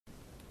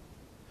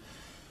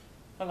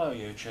Hello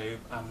YouTube,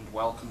 and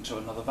welcome to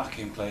another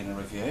vacuum cleaner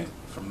review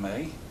from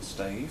me,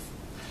 Steve.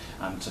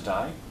 And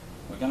today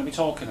we're going to be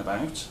talking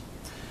about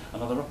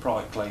another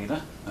upright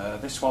cleaner.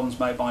 This one's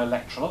made by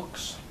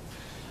Electrolux,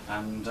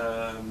 and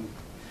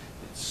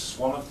it's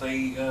one of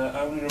the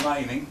only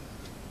remaining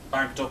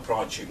bagged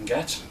uprights you can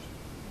get.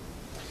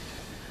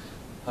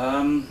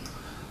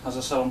 As I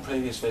said on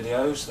previous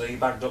videos, the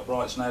bagged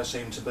uprights now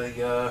seem to be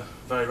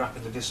very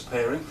rapidly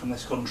disappearing from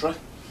this country.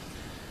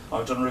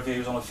 I've done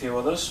reviews on a few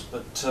others,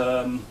 but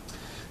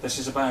this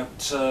is about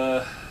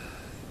the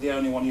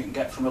only one you can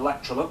get from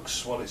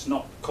Electrolux. Well, it's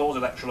not called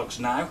Electrolux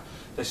now.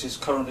 This is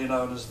currently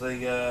known as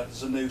the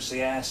Zanussi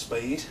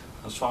Airspeed,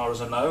 as far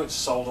as I know. It's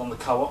sold on the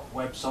Co-op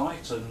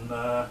website,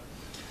 and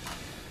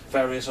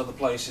various other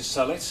places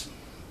sell it.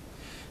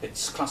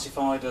 It's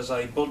classified as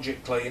a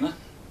budget cleaner,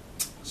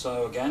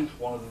 so again,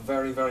 one of the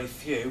very, very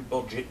few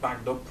budget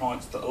bagged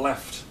uprights that are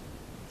left.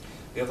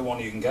 The other one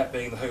you can get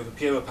being the Hoover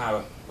Pure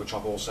Power, which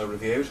I've also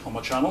reviewed on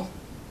my channel.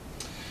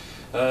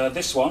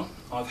 This one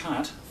I've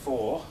had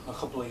for a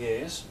couple of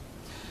years.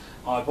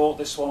 I bought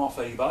this one off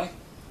eBay.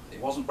 It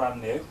wasn't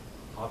brand new.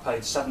 I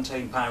paid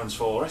 £17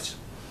 for it,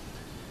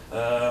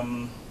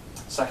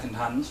 second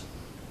hand.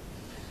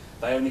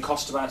 They only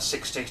cost about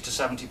 £60 to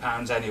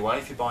 £70 anyway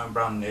if you buy them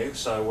brand new,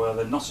 so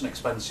they're not an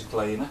expensive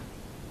cleaner.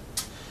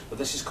 But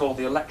this is called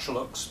the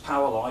Electrolux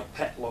Powerlite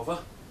Petlover.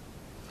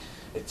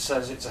 It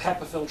says it's a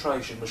HEPA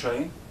filtration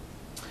machine,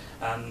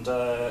 and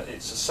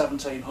it's a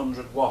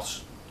 1700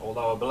 watt,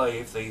 although I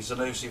believe the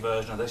Zanussi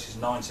version of this is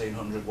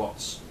 1900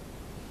 watts.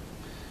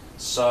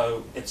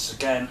 So it's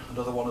again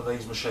another one of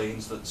these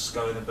machines that's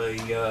going to be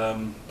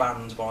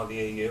banned by the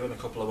EU in a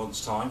couple of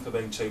months' time for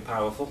being too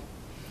powerful.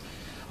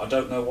 I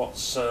don't know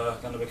what's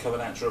going to be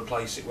coming out to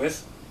replace it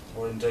with,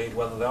 or indeed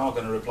whether they are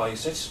going to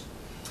replace it.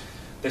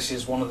 This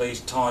is one of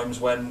these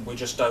times when we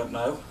just don't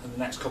know. In the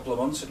next couple of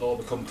months it'll all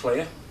become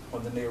clear,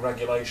 when the new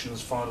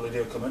regulations finally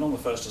do come in on the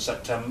 1st of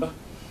September,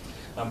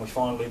 and we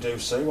finally do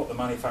see what the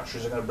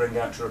manufacturers are going to bring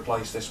out to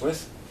replace this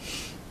with.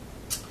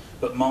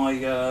 But my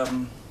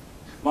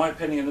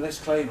opinion of this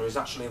cleaner is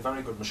actually a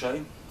very good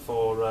machine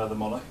for the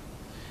money,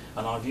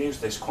 and I've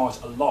used this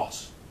quite a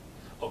lot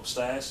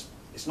upstairs.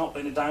 It's not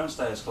been a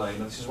downstairs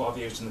cleaner, this is what I've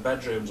used in the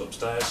bedrooms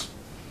upstairs,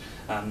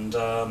 and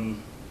I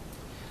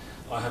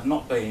have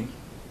not been,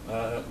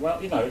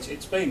 well, you know,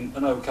 it's been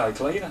an okay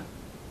cleaner.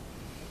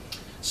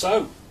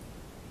 So,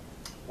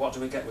 what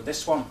do we get with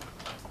this one?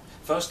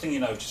 First thing you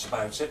notice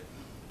about it,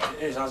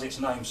 it is, as its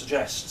name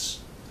suggests,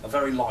 a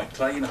very light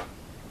cleaner.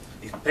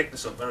 You can pick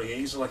this up very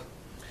easily.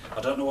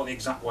 I don't know what the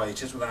exact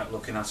weight is without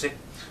looking at it,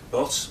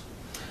 but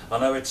I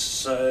know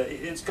it's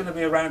going to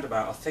be around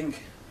about, I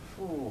think,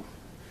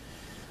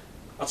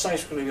 I'd say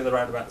it's going to be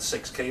around about the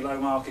 6 kilo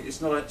mark. It's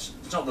not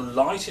the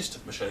lightest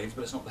of machines,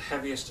 but it's not the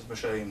heaviest of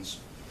machines.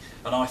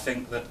 And I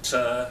think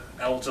that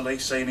elderly,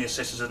 senior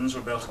citizens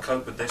will be able to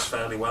cope with this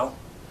fairly well.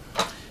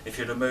 If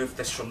you remove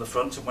this from the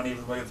front, and when you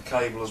remove the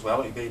cable as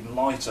well, it'll be even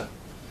lighter.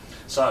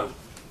 So,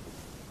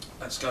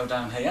 let's go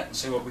down here and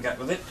see what we get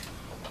with it.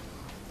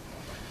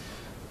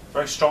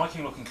 Very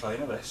striking looking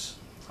cleaner, this.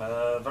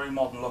 Very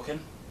modern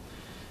looking.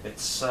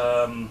 It's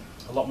a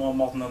lot more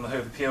modern than the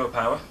Hoover Pure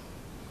Power.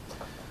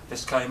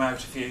 This came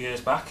out a few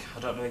years back. I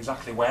don't know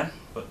exactly when,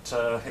 but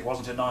it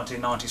wasn't in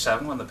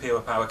 1997 when the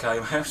Pure Power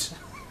came out.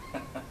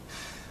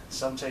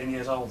 17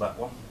 years old, that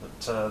one.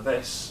 But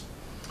this,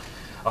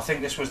 I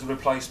think this was the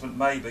replacement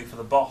maybe for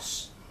the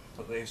Boss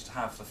that they used to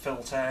have, the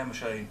filter air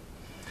machine.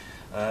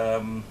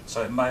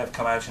 So it may have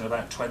come out in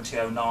about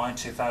 2009,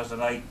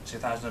 2008,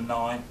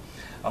 2009.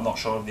 I'm not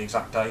sure of the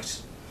exact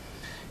date.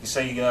 You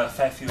see a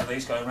fair few of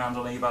these going around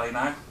on eBay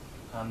now,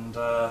 and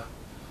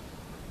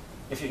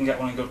if you can get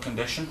one in good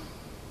condition,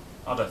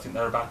 I don't think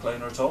they're a bad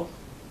cleaner at all.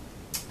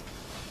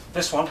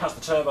 This one has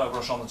the turbo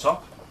brush on the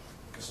top.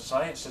 As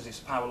I say, it says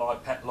it's a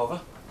Powerlite Petlover.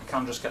 You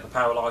can just get the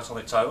Powerlite on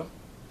its own.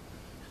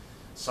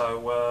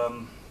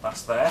 So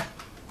that's there.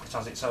 It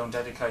has its own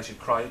dedicated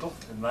cradle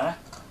in there.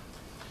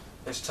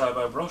 This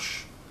turbo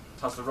brush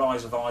has the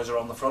riser visor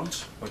on the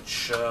front,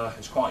 which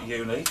is quite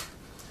unique,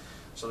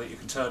 so that you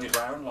can turn it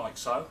round like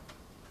so,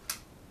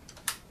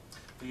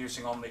 for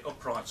using on the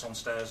uprights on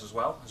stairs as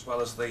well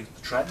as the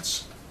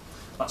treads.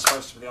 That's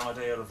supposed to be the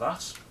idea of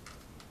that.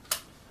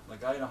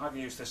 And again, I have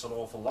used this an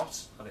awful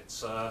lot, and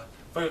it's a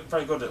very,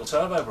 very good little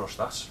turbo brush.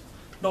 That's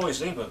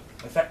noisy but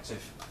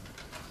effective.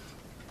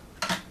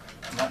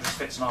 And that just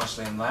fits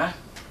nicely in there.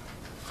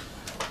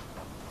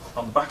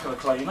 On the back of the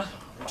cleaner,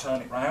 we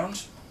turn it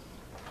round,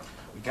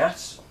 we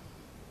get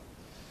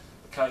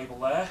the cable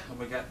there, and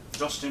we get the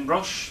dusting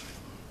brush.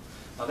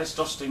 Now this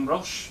dusting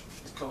brush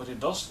is covered in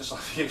dust because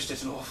I've used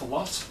it an awful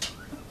lot.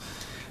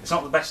 It's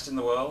not the best in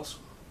the world.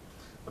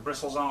 The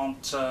bristles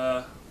aren't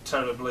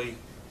terribly,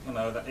 you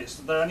know, it's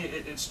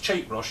a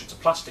cheap brush, it's a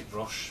plastic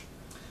brush,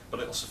 but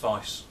it'll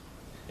suffice.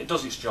 It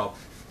does its job.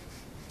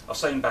 I've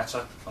seen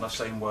better and I've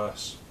seen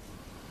worse.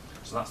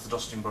 So that's the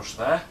dusting brush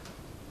there.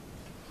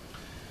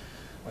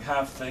 We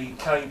have the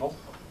cable,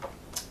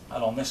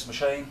 and on this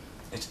machine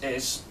it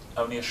is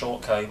only a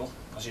short cable,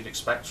 as you'd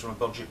expect from a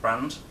budget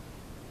brand.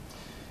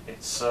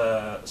 It's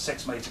a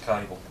 6-metre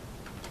cable,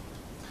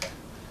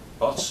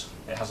 but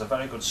it has a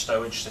very good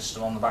stowage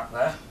system on the back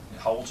there. It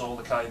holds all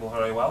the cable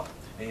very well,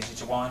 easy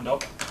to wind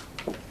up,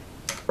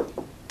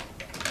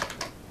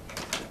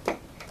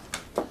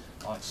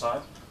 like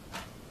so.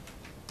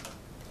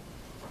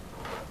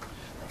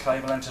 The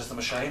cable enters the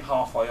machine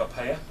halfway up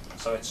here,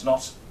 so it's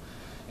not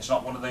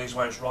one of these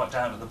where it's right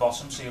down at the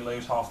bottom, so you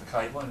lose half the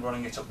cable in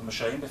running it up the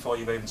machine before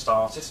you've even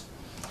started.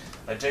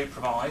 They do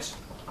provide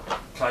a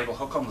cable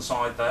hook on the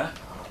side there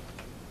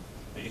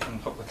that you can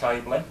hook the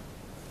cable in.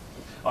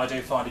 I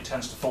do find it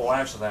tends to fall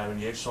out of there in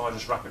use, so I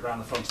just wrap it around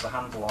the front of the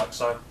handle like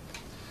so,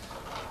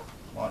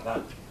 like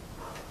that.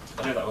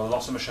 I do that with a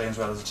lot of machines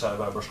where there's a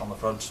turbo brush on the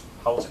front,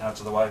 holds it out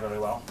of the way very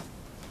well.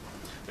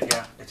 But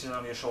yeah, it is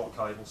only a short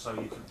cable, so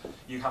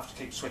you have to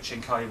keep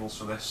switching cables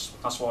for this.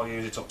 That's why I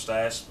use it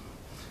upstairs,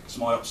 because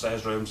my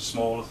upstairs rooms are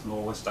smaller than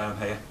all this down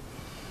here.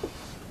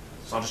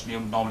 So I just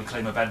normally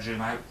clean my bedroom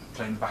out,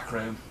 clean the back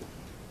room.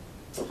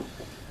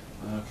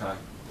 Okay.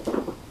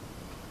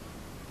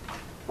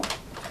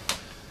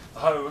 The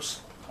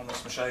hose on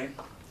this machine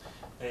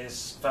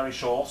is very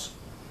short.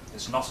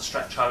 It's not a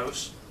stretch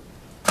hose.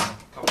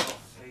 Comes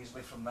off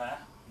easily from there.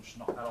 I'll just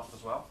knock that off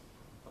as well.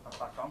 Put that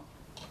back on.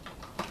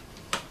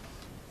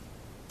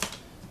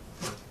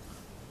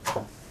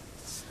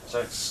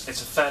 So it's a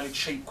fairly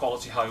cheap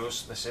quality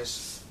hose, this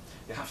is.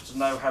 You have to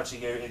know how to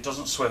use it. It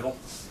doesn't swivel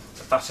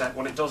at that end.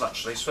 Well, it does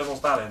actually,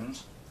 swivels that end,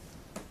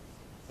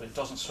 but it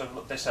doesn't swivel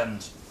at this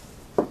end.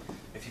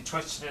 If you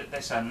twist it at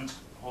this end,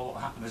 all that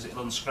will happen is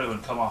it'll unscrew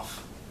and come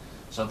off.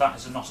 So that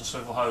is not a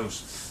swivel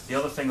hose. The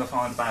other thing I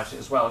find about it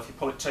as well, if you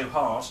pull it too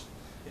hard,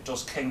 it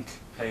does kink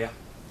here.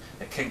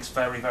 It kinks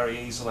very, very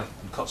easily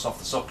and cuts off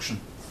the suction.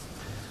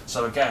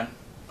 So again,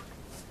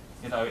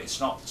 you know,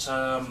 it's not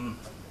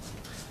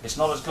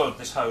as good,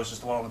 this hose, as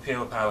the one on the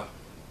Pure Power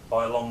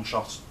by a long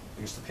shot,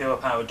 because the Pure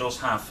Power does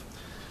have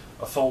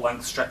a full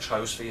length stretch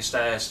hose for your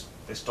stairs.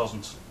 This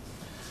doesn't,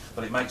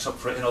 but it makes up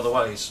for it in other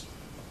ways.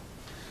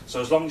 So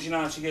as long as you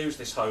know how to use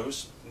this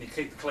hose and you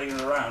keep the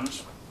cleaner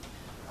around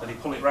and you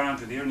pull it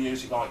round with you and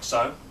use it like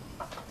so,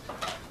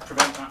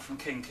 prevent that from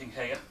kinking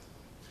here,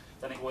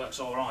 then it works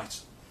alright.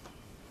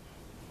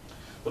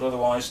 But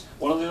otherwise,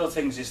 one of the other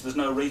things is there's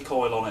no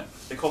recoil on it.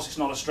 Because it's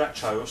not a stretch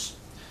hose,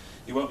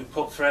 you won't be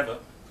put forever.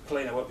 The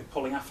cleaner won't be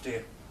pulling after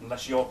you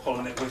unless you're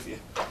pulling it with you.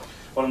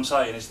 What I'm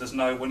saying is there's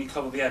no, when you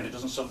cover the end, it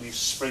doesn't suddenly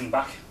spring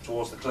back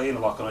towards the cleaner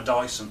like on a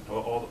Dyson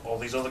or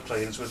these other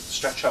cleaners with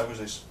stretch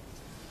hoses.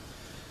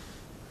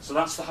 So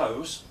that's the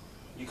hose.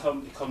 It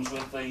comes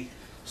with the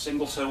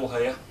single tool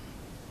here,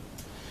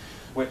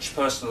 which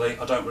personally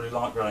I don't really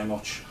like very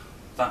much.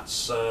 That's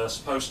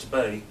supposed to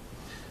be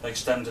an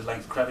extended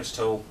length crevice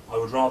tool. I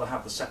would rather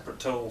have the separate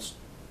tools,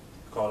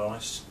 quite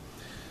honest.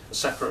 A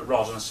separate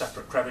rod and a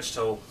separate crevice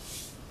tool.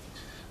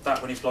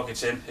 That, when you plug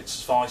it in, it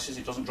suffices,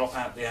 it doesn't drop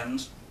out the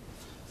end.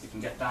 You can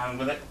get down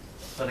with it.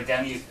 But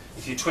again,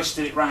 if you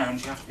twisted it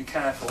round, you have to be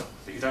careful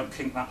that you don't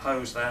kink that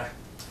hose there.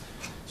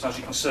 So as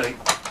you can see,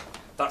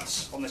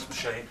 that's on this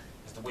machine,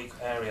 is the weak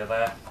area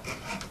there.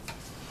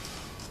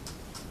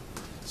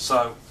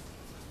 So,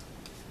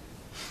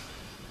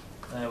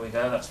 there we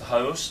go, that's the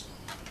hose.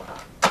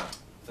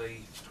 The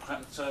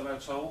turbo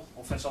tool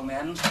will fit on the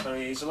end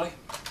very easily.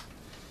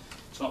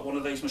 It's not one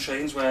of these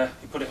machines where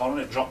you put it on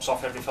and it drops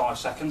off every 5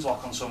 seconds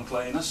like on some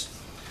cleaners.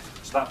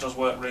 So that does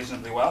work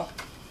reasonably well.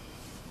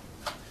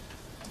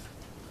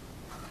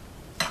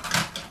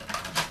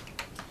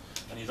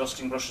 And your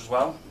dusting brush as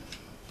well.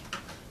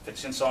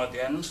 Fits inside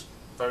the end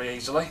very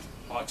easily,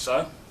 like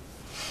so.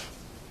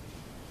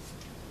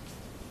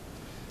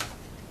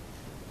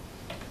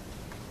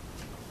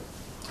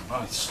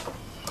 Right. So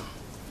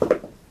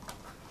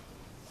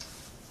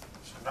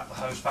wrap the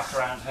hose back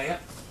around here,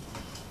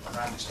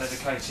 around its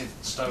dedicated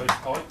stowage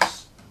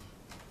points.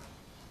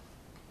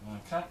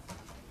 Okay.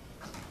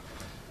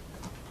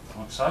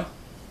 Like so.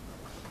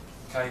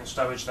 Cable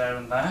stowage there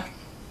and there.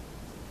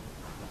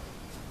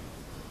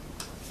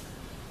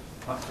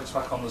 That fits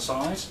back on the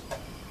side.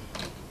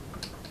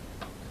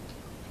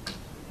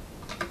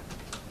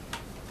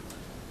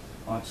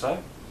 Like so.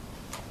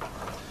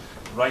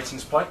 The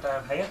ratings plate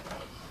down here.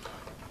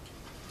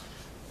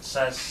 It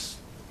says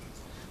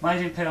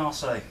made in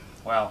PRC.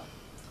 Well,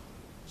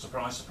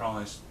 surprise,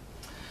 surprise.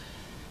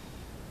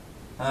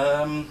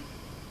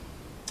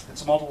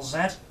 It's a model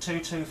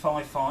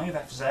Z2255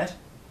 FZ.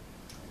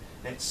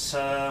 It's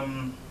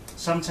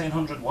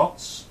 1700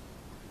 watts.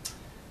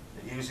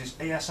 It uses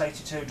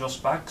ES82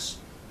 dust bags,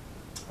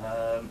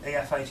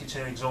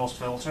 EF82 exhaust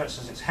filter. It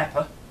says it's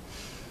HEPA,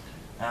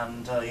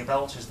 and your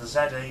belt is the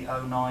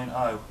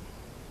ZE090.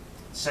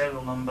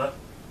 Serial number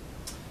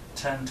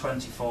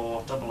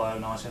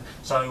 10240090.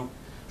 So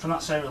from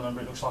that serial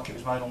number, it looks like it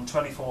was made on the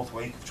 24th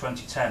week of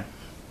 2010.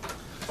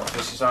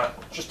 This is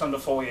just under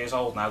 4 years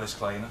old now, this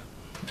cleaner.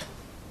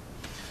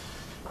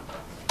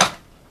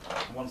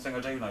 One thing I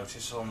do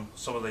notice on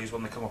some of these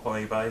when they come up on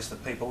eBay is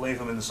that people leave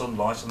them in the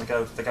sunlight and they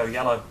go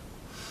yellow.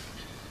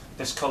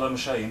 This colour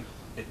machine,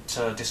 it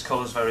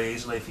discolours very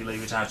easily if you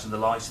leave it out in the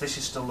light. This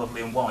is still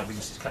lovely and white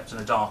because it's kept in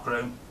a dark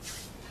room.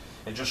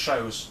 It just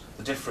shows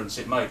the difference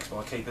it makes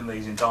by keeping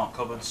these in dark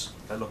cupboards.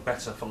 They look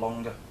better for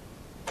longer.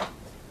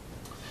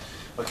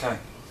 Okay,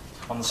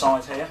 on the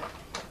side here,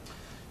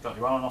 you've got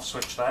your on and off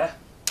switch there.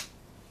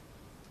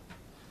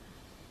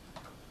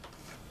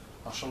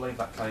 I shall leave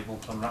that cable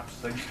unwrapped,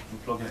 I think,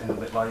 and plug it in a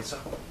bit later.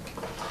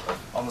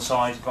 On the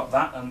side you've got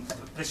that, and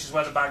this is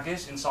where the bag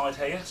is, inside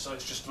here, so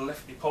it's just to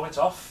lift, you pull it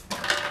off,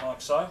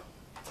 like so.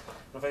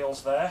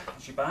 Reveals there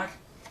is your bag,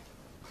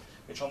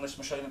 which on this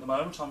machine at the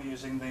moment I'm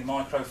using the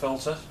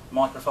microfilter,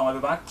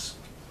 microfiber bags.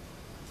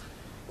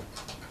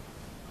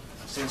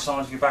 It's the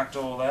inside of your back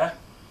door there.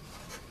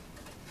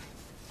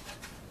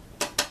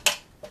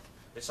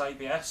 It's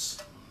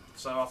ABS,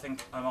 so I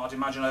think, I'd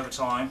imagine over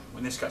time,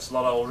 when this gets a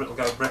lot older, it'll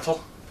go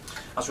brittle.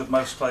 As with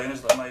most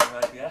cleaners that are made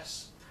with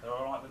ABS, they're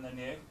alright when they're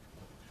new,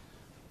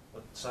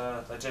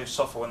 but they do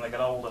suffer when they get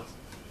older.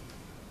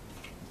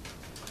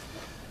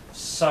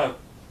 So,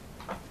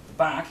 the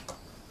bag,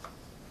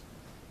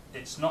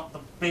 it's not the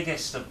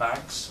biggest of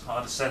bags.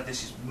 I'd have said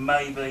this is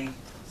maybe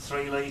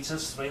 3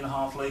 litres,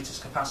 3.5 litres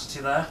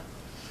capacity there.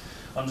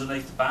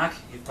 Underneath the bag,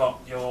 you've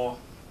got your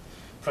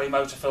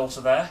pre-motor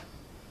filter there.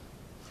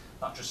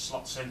 That just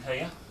slots in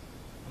here.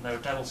 And they're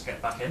a devil to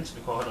get back in, to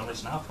be quite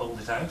honest now. I've pulled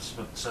it out,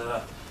 but let's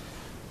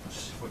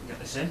see if we can get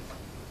this in.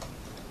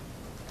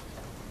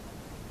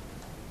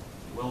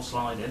 It will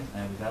slide in,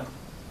 there we go.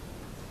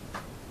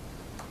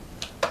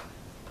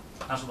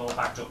 As with all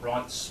bagged up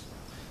rights,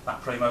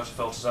 that pre-motor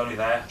filter is only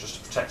there just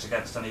to protect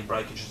against any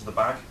breakages of the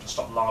bag, to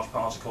stop large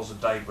particles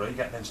of debris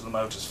getting into the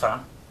motor's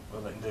fan,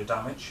 where they can do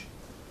damage.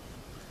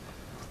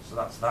 So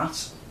that's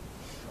that.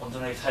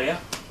 Underneath here,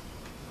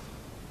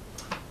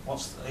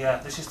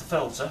 this is the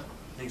filter,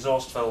 the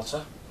exhaust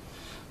filter.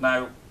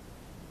 Now,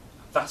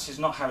 that is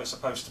not how it's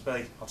supposed to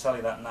be, I'll tell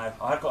you that now.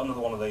 I have got another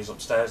one of these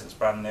upstairs that's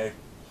brand new.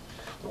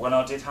 But when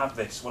I did have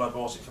this, when I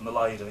bought it from the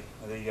lady,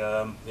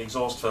 the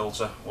exhaust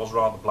filter was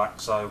rather black,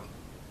 so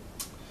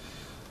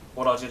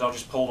what I did, I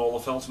just pulled all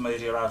the filter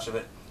media out of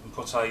it and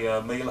put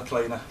a Miele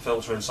cleaner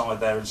filter inside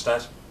there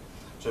instead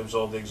to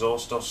absorb the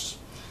exhaust dust.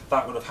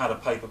 That would have had a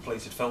paper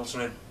pleated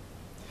filter in.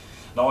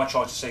 Now I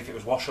tried to see if it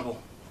was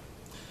washable,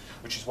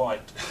 which is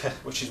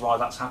why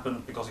that's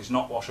happened, because it's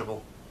not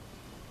washable.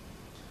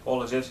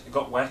 All I did, it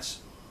got wet,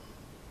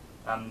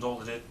 and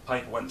all I did,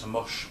 paper went to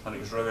mush and it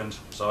was ruined.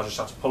 So I just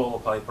had to pull all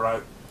the paper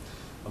out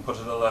and put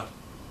another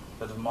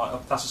bit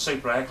of that's a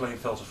super air clean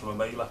filter from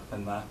a Miele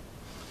in there.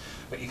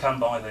 But you can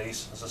buy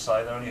these, as I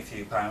say, they're only a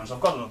few pounds.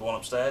 I've got another one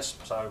upstairs,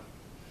 so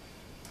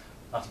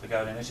that'll be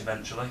going in it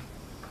eventually.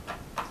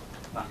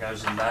 That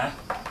goes in there.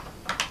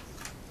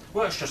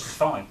 Works just as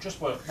fine, just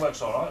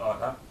works alright like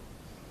that.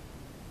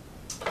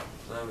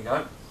 So there we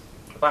go.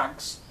 The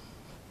bags,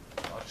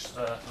 I'll just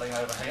lean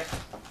over here.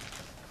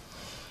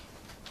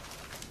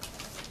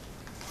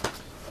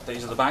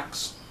 These are the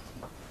bags.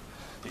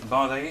 You can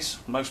buy these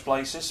most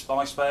places,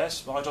 buy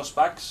spares, buy dust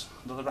bags.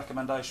 Another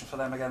recommendation for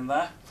them again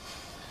there.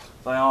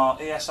 They are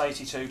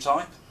ES82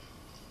 type,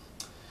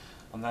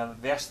 and then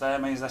the S there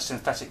means they're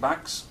synthetic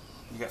bags.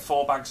 You get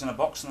 4 bags in a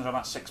box and they're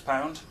about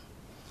 £6.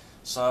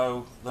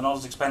 So they're not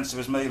as expensive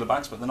as Miele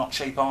bags, but they're not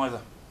cheap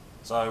either.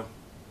 So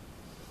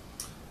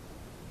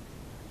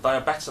they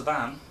are better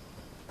than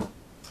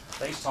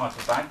these type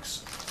of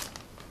bags,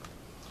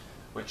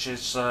 which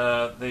is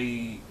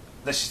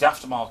this is the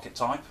aftermarket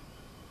type,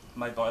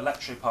 made by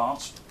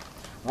Electrolux,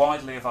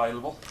 widely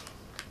available.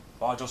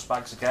 Buy dust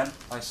bags again,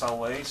 they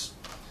sell these.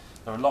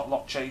 They're a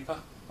lot cheaper,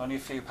 only a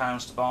few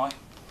pounds to buy.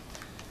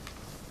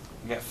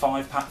 You get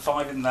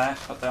 5 in there,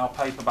 but they are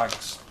paper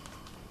bags.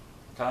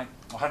 Okay,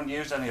 I haven't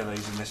used any of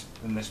these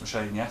in this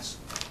machine yet,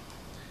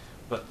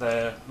 but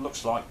there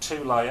looks like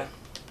 2-layer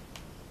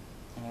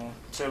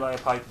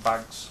paper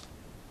bags,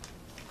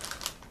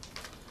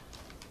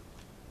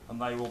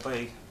 and they will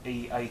be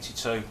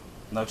E82.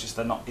 Notice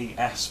they're not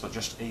ES, but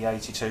just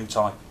E82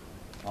 type,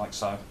 like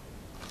so.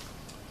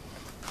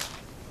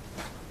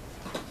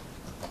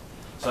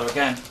 So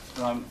again,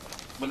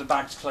 with the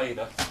bags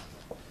cleaner,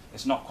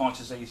 it's not quite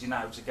as easy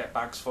now to get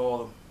bags for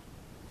them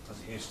as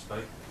it used to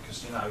be,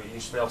 because you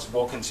used to be able to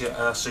walk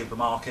into a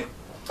supermarket.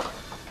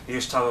 You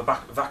used to have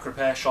a vac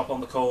repair shop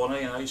on the corner,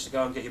 you used to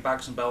go and get your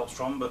bags and belts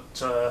from,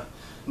 but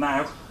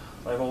now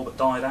they've all but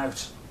died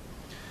out.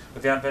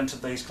 With the advent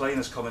of these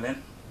cleaners coming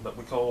in, that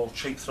we call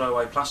cheap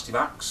throwaway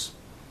Plastivacs,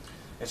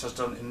 it has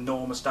done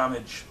enormous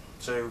damage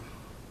to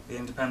the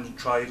independent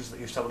traders that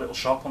used to have a little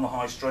shop on the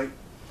high street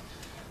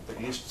that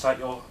you used to take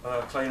your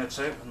cleaner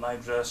to, and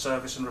they'd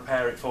service and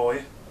repair it for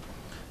you.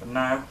 And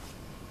now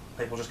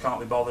people just can't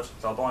be bothered.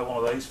 They'll buy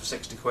one of these for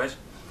 60 quid,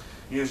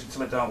 use it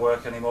till it don't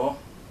work anymore,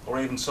 or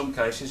even in some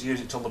cases use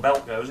it till the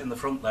belt goes in the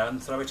front there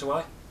and throw it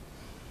away.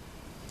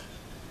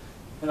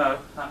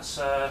 That's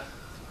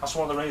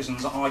one of the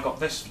reasons that I got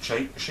this for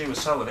cheap, because she was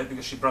selling it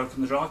because she'd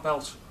broken the drive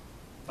belt.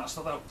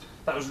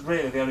 That was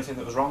really the only thing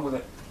that was wrong with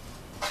it.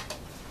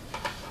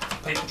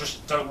 People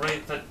just don't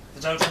they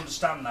don't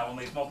understand now on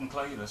these modern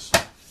cleaners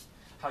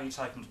how you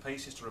take them to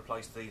pieces to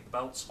replace the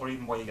belts, or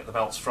even where you get the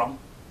belts from.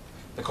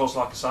 Because,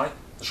 like I say,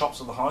 the shops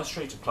on the high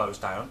street have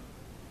closed down.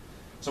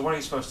 So where are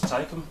you supposed to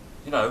take them?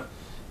 You know,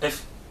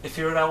 if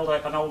you're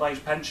an old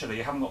age pensioner,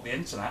 you haven't got the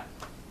internet,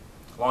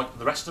 like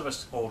the rest of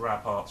us order our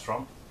parts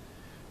from,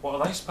 what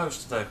are they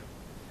supposed to do?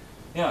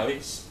 You know,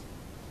 it's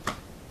a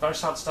very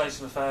sad state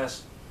of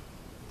affairs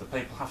that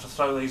people have to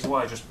throw these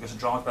away just because a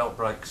drive belt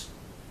breaks.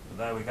 But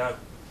there we go.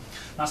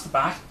 That's the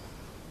back.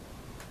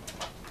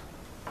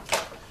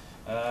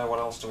 What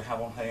else do we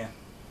have on here?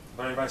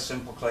 Very, very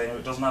simple cleaner.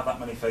 It doesn't have that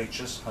many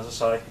features. As I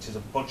say, it is a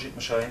budget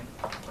machine.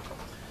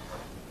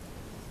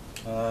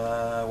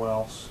 What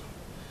else?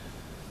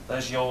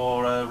 There's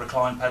your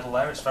recline pedal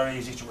there. It's very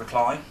easy to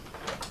recline,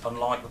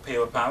 unlike the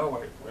Pure Power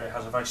where it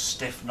has a very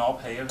stiff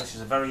knob here. This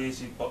is a very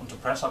easy button to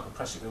press. I can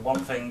press it with one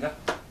finger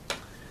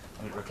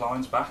and it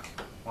reclines back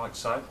like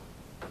so.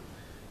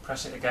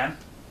 Press it again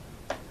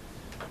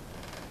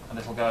and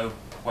it'll go,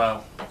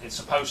 well, it's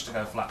supposed to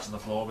go flat to the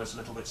floor, but it's a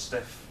little bit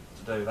stiff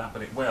to do that,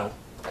 but it will.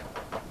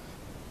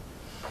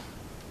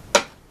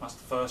 That's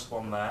the first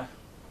one there,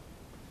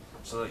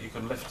 so that you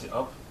can lift it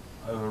up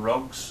over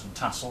rugs and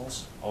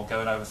tassels or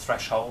going over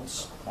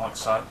thresholds like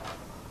so.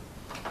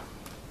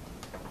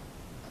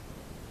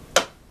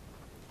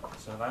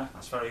 So there,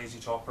 that's very easy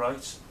to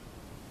operate.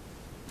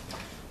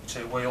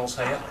 Two wheels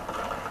here.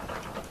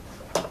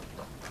 Got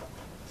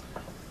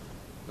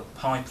the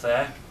pipe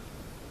there.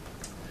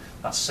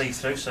 That's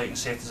see-through, so you can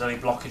see if there's any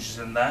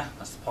blockages in there.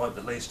 That's the pipe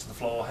that leads to the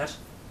floor head.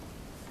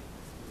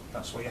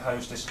 That's where your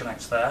hose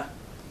disconnects there.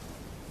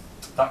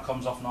 That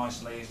comes off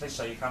nice and easily,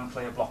 so you can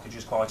clear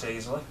blockages quite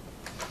easily.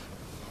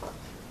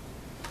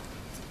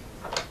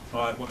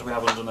 Right, what do we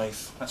have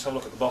underneath? Let's have a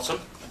look at the bottom.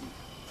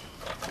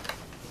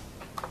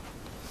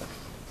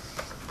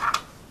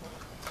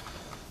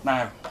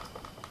 Now,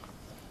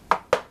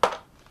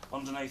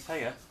 underneath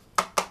here,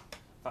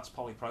 that's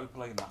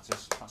polypropylene,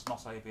 that's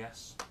not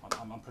ABS.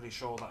 I'm pretty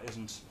sure that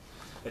isn't.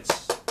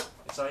 It's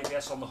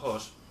ABS on the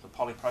hood, but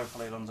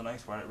polypropylene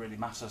underneath where it really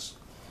matters.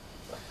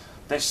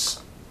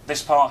 This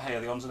part here,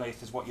 the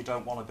underneath, is what you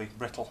don't want to be,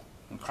 brittle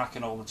and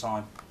cracking all the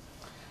time.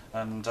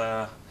 And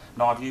now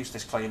I've used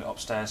this cleaner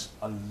upstairs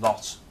a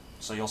lot,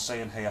 so you'll see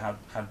in here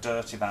how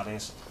dirty that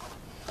is.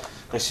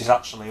 This is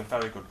actually a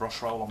very good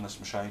brush roll on this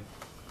machine.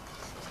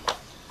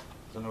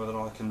 Don't know whether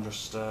I can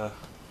just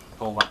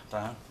pull that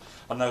down.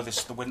 I know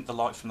the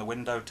light from the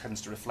window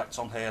tends to reflect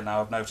on here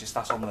now. I've noticed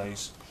that on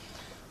these,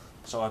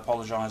 so I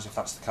apologise if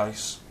that's the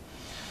case.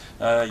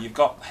 You've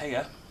got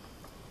here,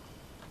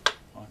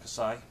 like I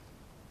say,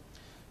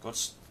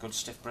 good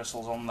stiff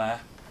bristles on there.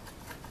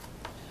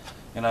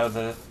 You know,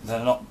 they're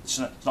not. It's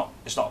not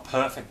a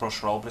perfect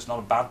brush roll, but it's not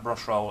a bad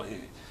brush roll.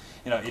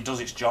 You know, it does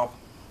its job.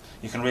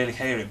 You can really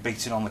hear it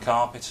beating on the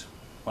carpet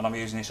when I'm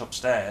using it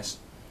upstairs,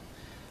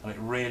 and it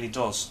really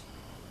does.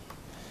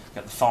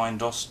 Get the fine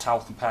dust,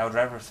 talcum powder,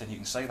 everything. You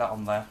can see that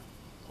on there.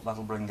 What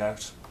that'll bring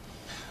out.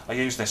 I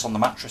use this on the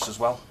mattress as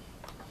well,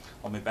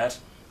 on my bed.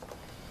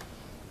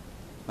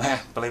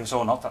 Believe it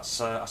or not, that's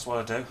what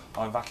I do.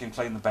 I vacuum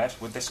clean the bed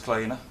with this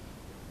cleaner.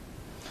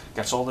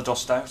 Gets all the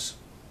dust out.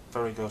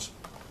 Very good.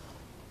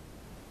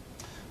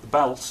 The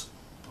belt,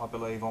 I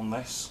believe, on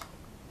this,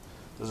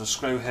 there's a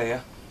screw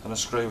here and a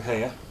screw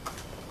here.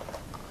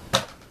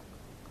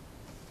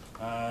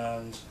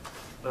 And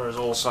there is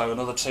also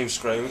another two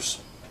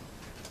screws.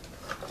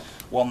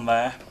 One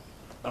there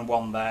and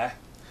one there.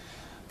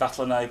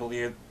 That'll enable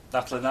you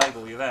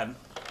then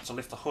to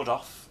lift the hood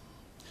off.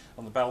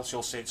 On the belt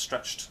you'll see it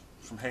stretched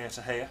from here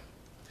to here.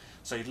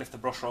 So you'd lift the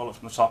brush roller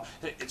from the top.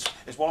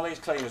 It's one of these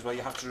cleaners where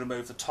you have to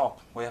remove the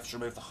top, where you have to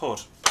remove the hood,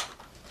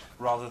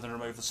 rather than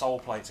remove the sole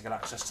plate to get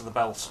access to the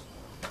belt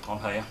on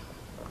here.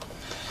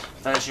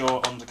 There's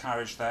your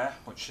undercarriage there,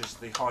 which is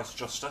the height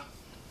adjuster.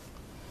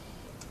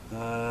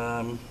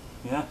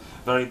 Yeah,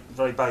 very,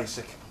 very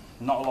basic.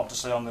 Not a lot to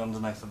see on the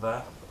underneath of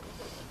there.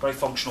 Very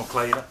functional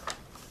cleaner.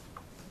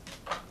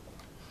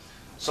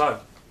 So,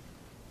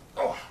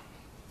 let's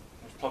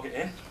plug it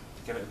in,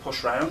 give it a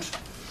push round,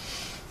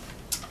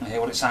 and hear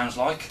what it sounds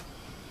like.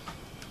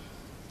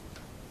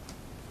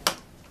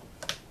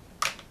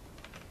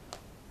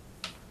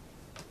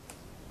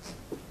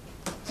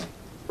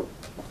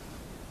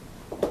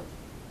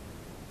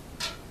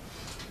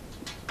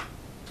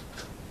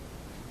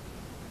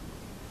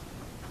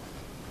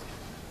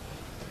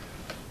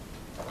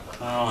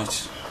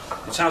 Right,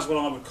 it has what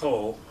I would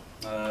call,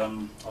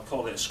 I'll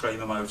call it a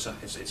screamer motor.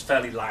 It's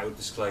fairly loud,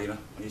 this cleaner,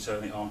 when you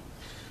turn it on.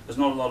 There's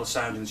not a lot of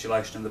sound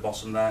insulation in the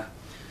bottom there.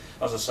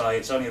 As I say,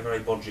 it's only a very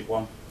budget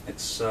one.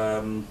 It's,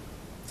 here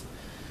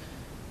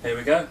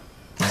we go.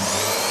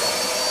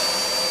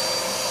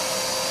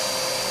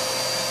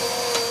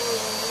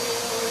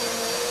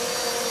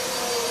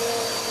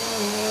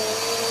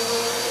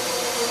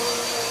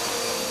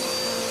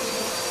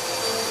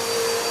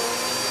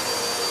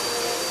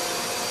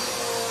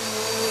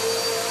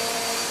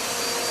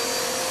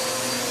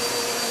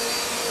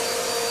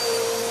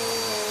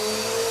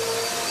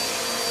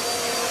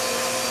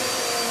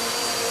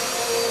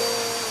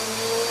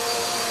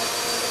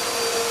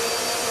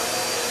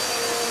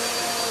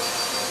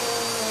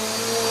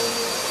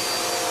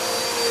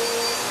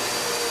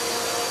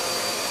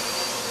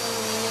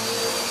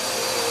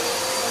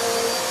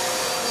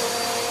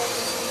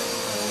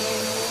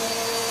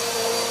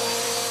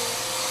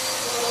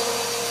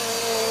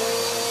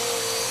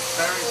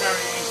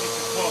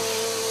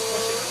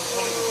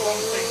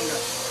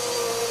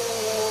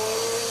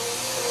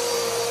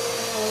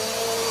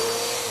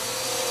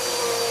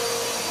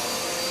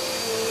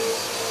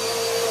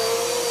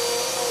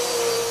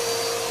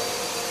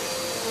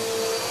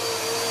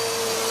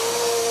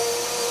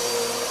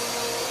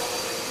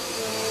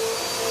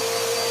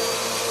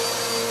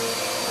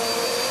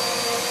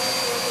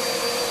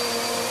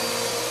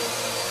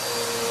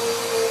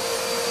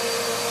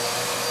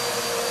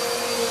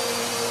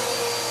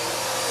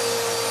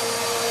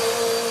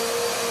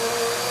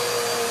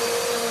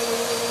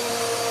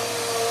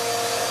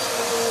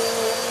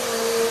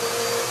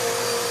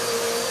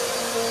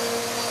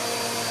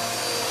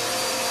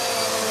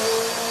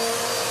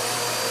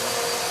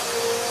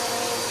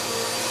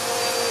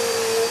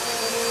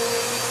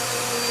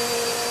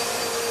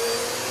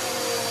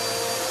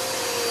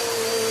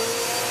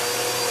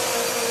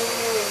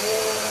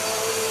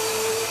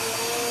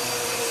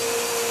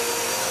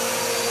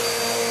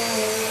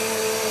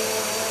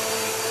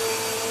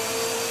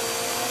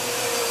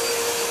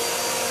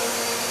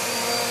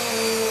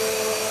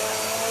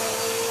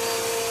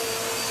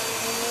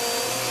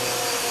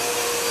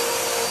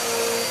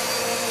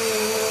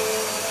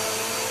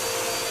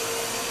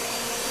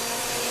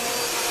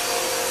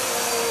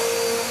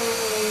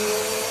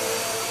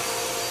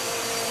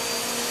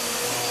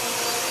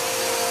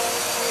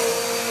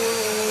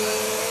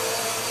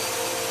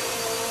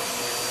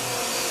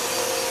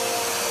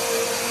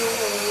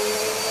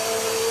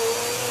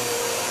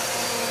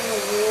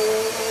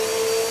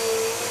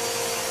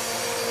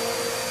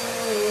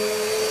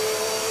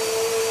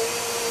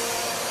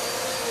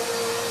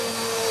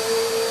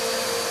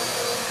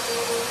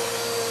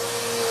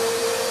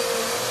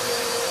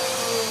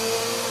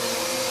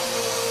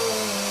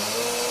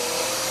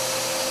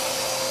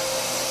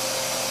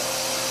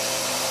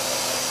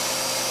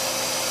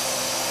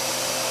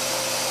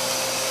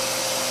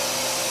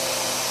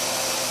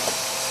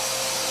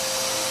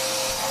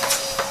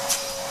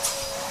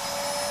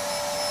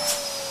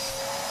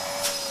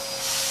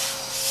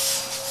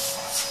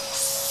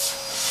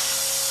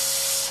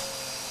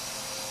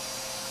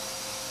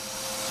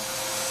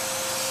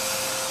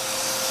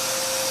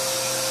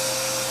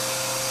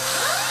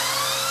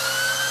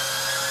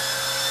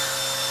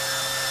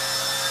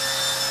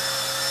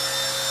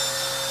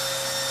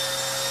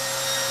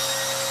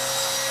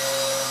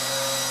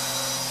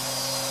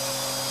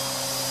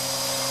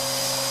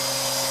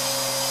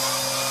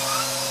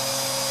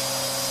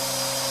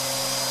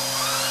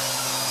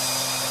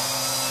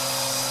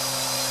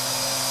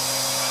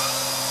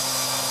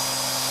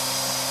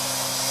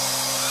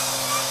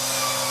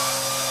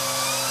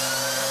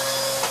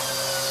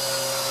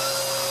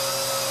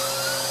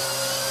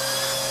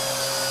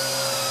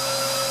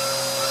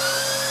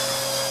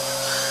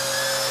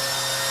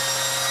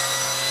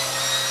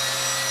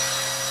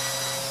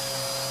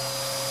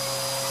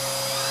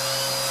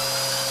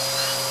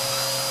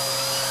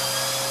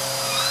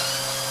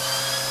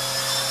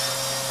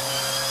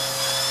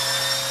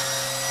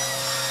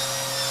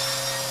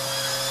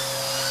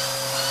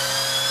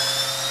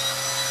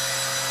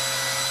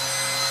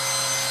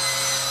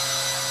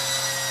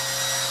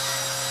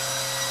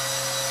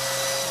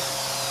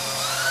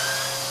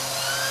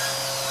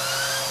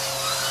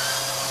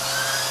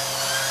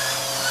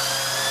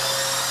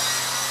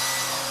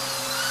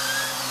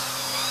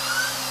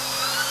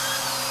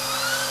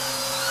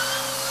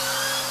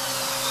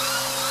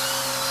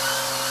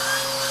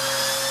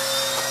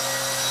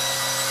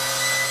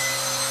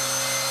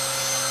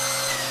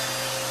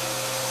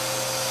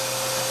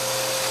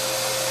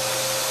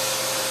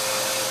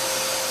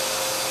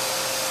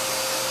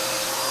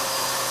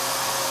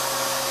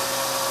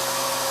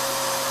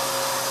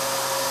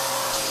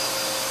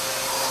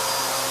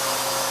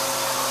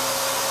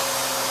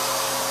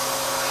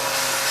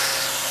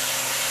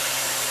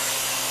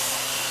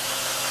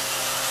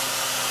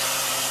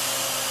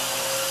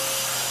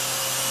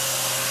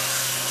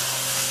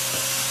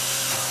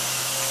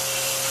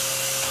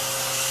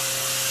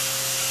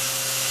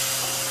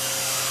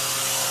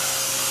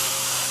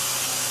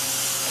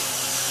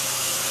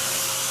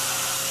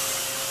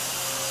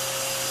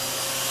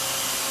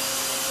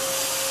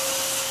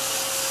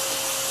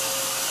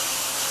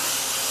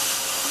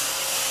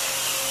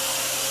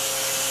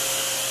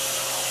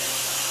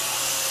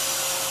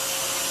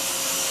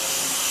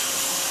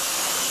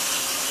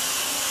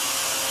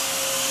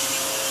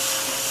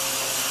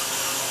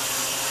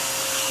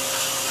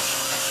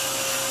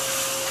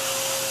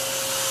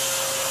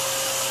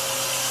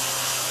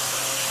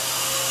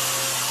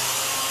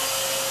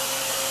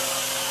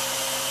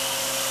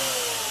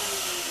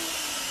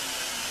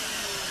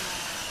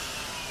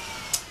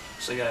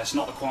 So yeah, it's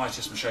not the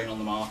quietest machine on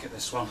the market,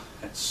 this one.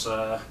 It's,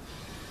 I'd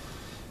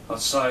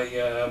say,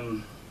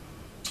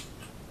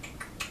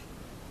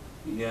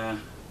 yeah.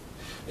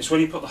 It's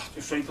when you put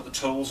the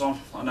tools on,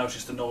 I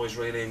notice the noise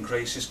really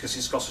increases because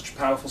it's got such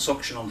powerful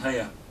suction on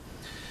here.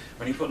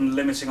 When you put in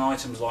limiting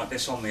items like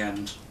this on the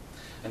end,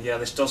 and yeah,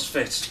 this does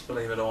fit,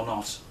 believe it or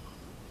not,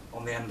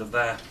 on the end of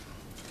there.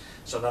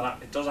 So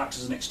that it does act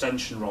as an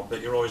extension rod, but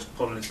you're always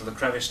pulling it to the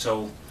crevice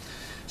tool.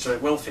 So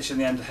it will fit in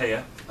the end of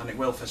here, and it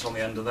will fit on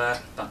the end of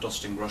there, that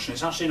dusting brush. And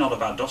it's actually not a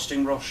bad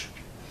dusting brush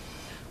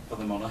for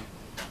the money.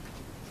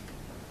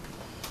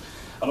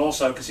 And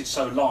also, because it's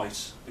so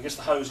light, because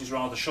the hose is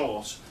rather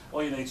short,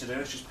 all you need to do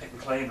is just pick the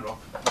cleaner up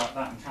like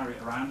that and carry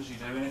it around as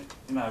you're doing it.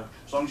 You know,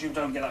 as long as you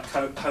don't get that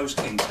hose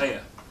kinked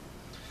here,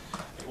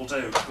 it will do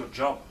a good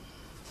job.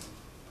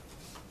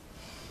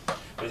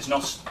 But it's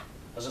not,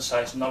 as I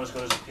say, it's not as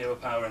good as the Pure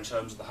Power in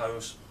terms of the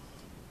hose.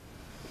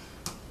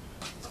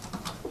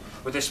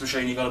 With this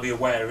machine you've got to be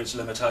aware of its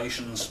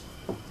limitations,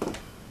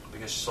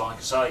 because like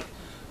I say,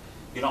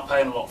 you're not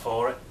paying a lot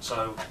for it,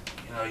 so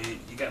you know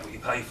you get what you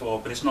pay for,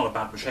 but it's not a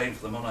bad machine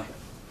for the money.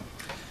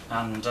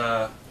 And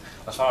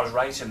as far as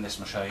rating this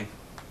machine,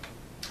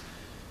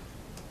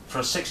 for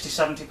a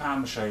 £60–70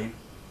 machine,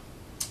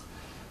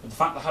 with the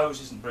fact the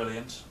hose isn't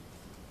brilliant,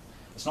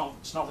 it's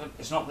not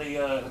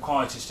the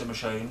quietest of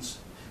machines,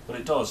 but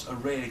it does a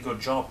really good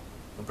job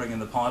of bringing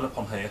the pile up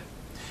on here.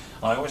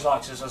 I always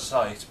like to, as I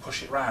say, to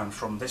push it round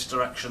from this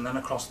direction, then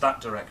across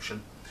that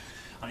direction,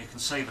 and you can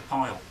see the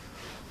pile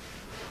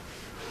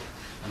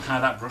and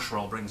how that brush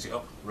roll brings it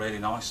up really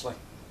nicely.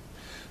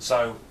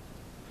 So,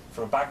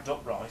 for a bagged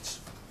upright,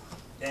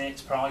 in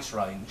its price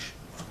range,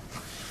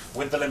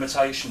 with the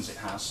limitations it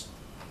has,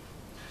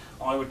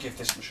 I would give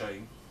this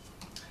machine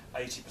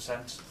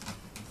 80%.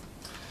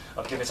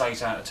 I'd give it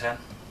 8 out of 10.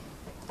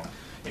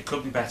 It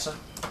could be better,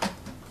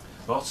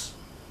 but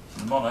for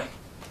the money,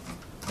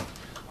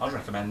 I'd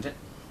recommend it.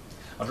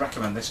 I'd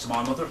recommend this to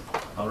my mother.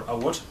 I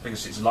would,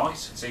 because it's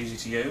light, it's easy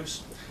to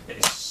use, it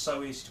is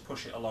so easy to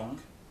push it along.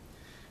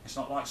 It's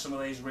not like some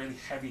of these really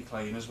heavy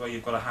cleaners where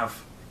you've got to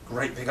have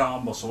great big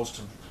arm muscles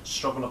to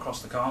struggle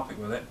across the carpet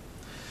with it,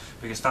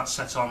 because that's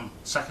set on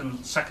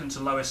second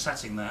to lowest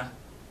setting there,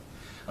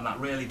 and that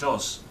really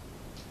does,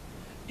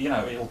 you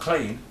know, it'll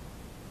clean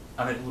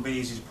and it will be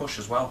easy to push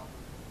as well,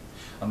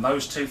 and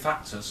those two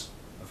factors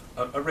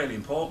are really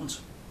important.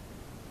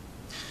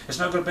 It's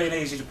no good being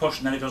easy to push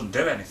and then it doesn't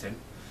do anything,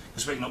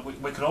 because we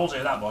can all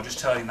do that by just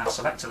turning that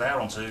selector there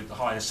onto the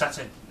highest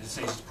setting. It's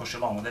easy to push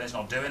along and then it's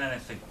not doing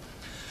anything.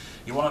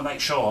 You want to make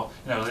sure,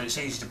 you know, that it's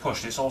easy to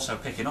push and it's also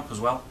picking up as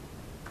well.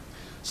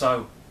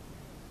 So,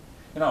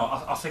 you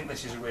know, I think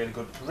this is a really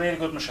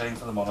good machine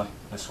for the money,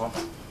 this one.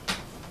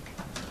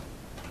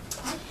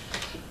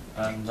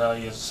 And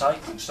as I say,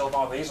 you can still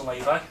buy these on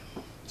eBay.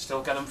 You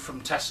still get them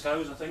from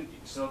Tesco's, I think. You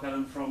can still get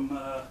them from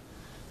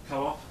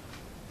Co-op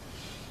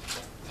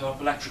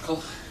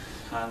Electrical,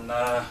 and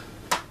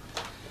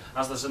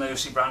as the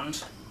Zanussi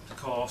brand, of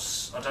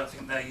course, I don't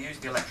think they use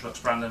the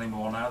Electrolux brand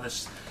anymore now.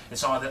 It's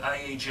either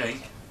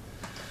AEG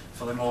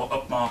for the more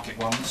upmarket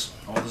ones,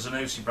 or the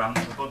Zanussi brand,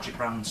 the budget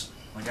brands.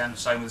 Again,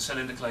 same with the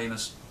cylinder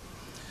cleaners,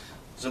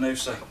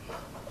 Zanussi.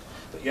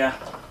 But yeah,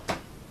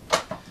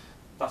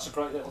 that's a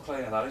great little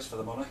cleaner, that is, for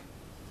the money,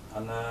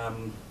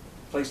 and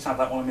pleased to have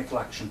that one in my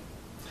collection.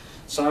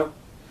 So,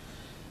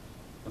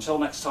 until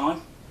next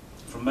time,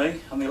 from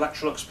me and the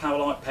Electrolux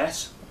Powerlite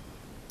Pet,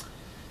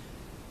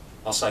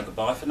 I'll say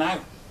goodbye for now.